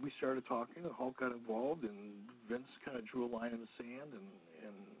 and we started talking, and Hulk got involved, and Vince kind of drew a line in the sand,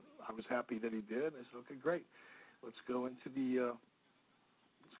 and I was happy that he did. And I said, okay, great. Let's go into the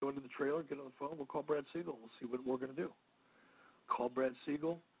trailer, get on the phone. We'll call Brad Siegel. We'll see what we're going to do. Called Brad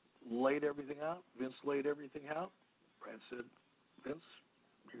Siegel, laid everything out. Vince laid everything out. Brad said, Vince,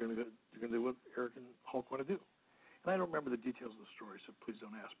 you're going to do what Eric and Hulk want to do. And I don't remember the details of the story, so please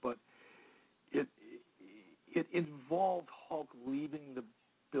don't ask. But it involved Hulk leaving the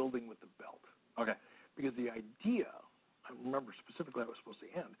building with the belt. Okay. Because the idea, I remember specifically how it was supposed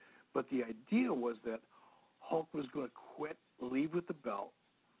to end, but the idea was that Hulk was going to quit, leave with the belt.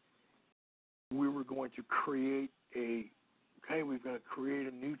 We were going to create we've got to create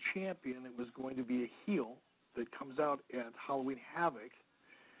a new champion. It was going to be a heel that comes out at Halloween Havoc.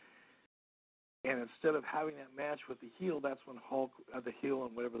 And instead of having that match with the heel, that's when Hulk, the heel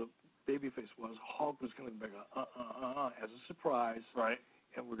and whatever the babyface was, Hulk was going to be as a surprise. Right.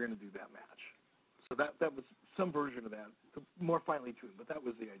 And we're going to do that match. So that was some version of that, more finely tuned, but that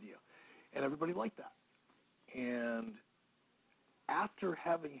was the idea. And everybody liked that. And after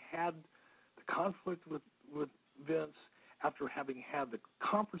having had the conflict with Vince, after having had the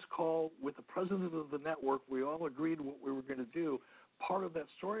conference call with the president of the network, we all agreed what we were going to do. Part of that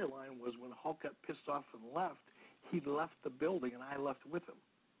storyline was when Hulk got pissed off and left, he left the building and I left with him.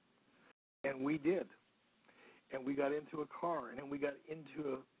 And we did. And we got into a car, and then we got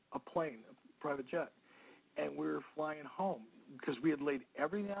into a plane, a private jet, and we were flying home because we had laid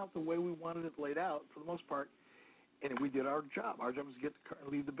everything out the way we wanted it laid out for the most part, and we did our job. Our job was to get the car and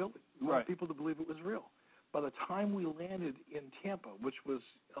leave the building. We wanted people to believe it was real. By the time we landed in Tampa, which was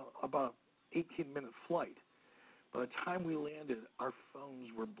about an 18-minute flight, by the time we landed, our phones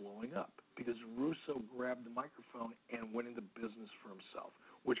were blowing up because Russo grabbed the microphone and went into business for himself,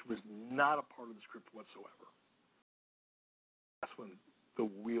 which was not a part of the script whatsoever. That's when the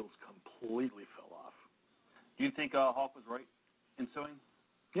wheels completely fell off. Do you think Hulk was right in suing?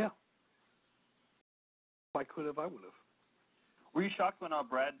 Yeah. If I could have, I would have. Were you shocked when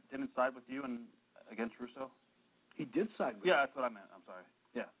Brad didn't side with you and against Russo? He did side with me. Yeah, that's what I meant. I'm sorry.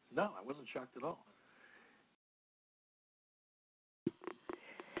 Yeah. No, I wasn't shocked at all.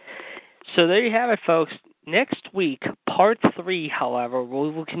 So there you have it, folks. Next week, Part 3, however,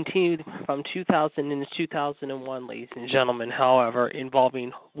 we will continue from 2000 into 2001, ladies and gentlemen, however,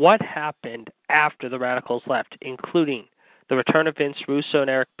 involving what happened after the Radicals left, including the return of Vince Russo and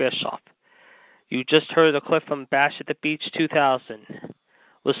Eric Bischoff. You just heard a clip from Bash at the Beach 2000.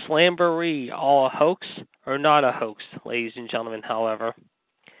 Was Slamboree all a hoax or not a hoax, ladies and gentlemen, however,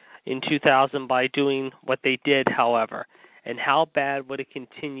 in 2000 by doing what they did, however, and how bad would it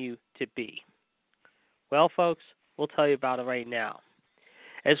continue to be? Well, folks, we'll tell you about it right now.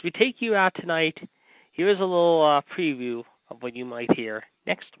 As we take you out tonight, here's a little preview of what you might hear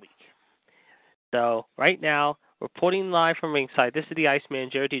next week. So, right now, reporting live from ringside, this is the Iceman,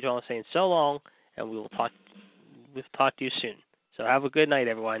 Jared D. Jones, saying so long, and we'll talk to you soon. So have a good night,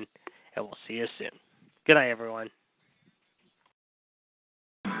 everyone, and we'll see you soon. Good night, everyone.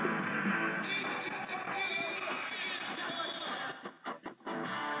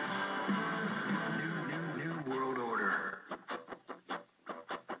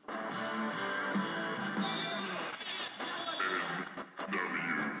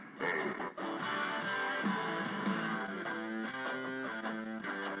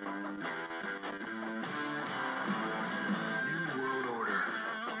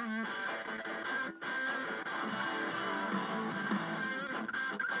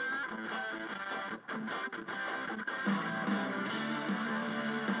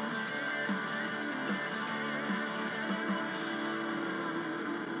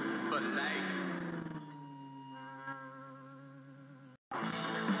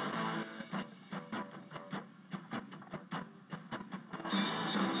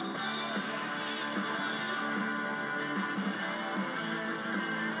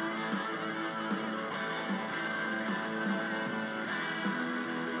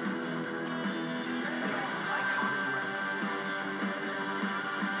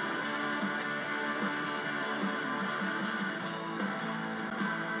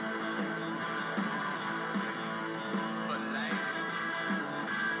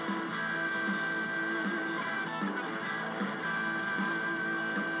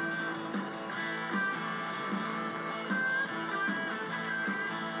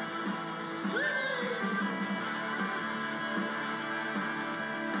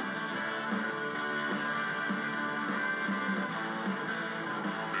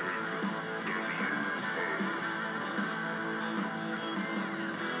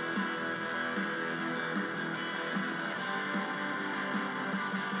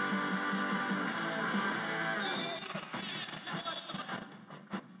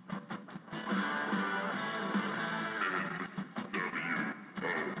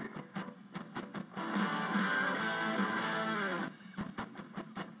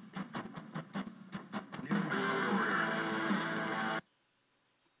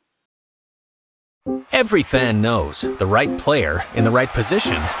 Every fan knows the right player in the right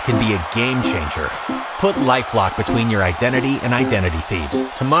position can be a game changer. Put LifeLock between your identity and identity thieves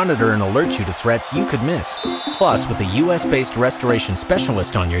to monitor and alert you to threats you could miss. Plus, with a U.S.-based restoration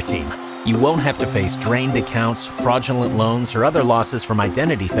specialist on your team, you won't have to face drained accounts, fraudulent loans, or other losses from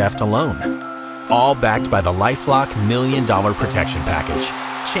identity theft alone. All backed by the LifeLock $1 Million Protection Package.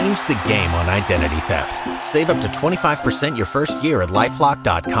 Change the game on identity theft. Save up to 25% your first year at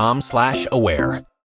LifeLock.com/aware.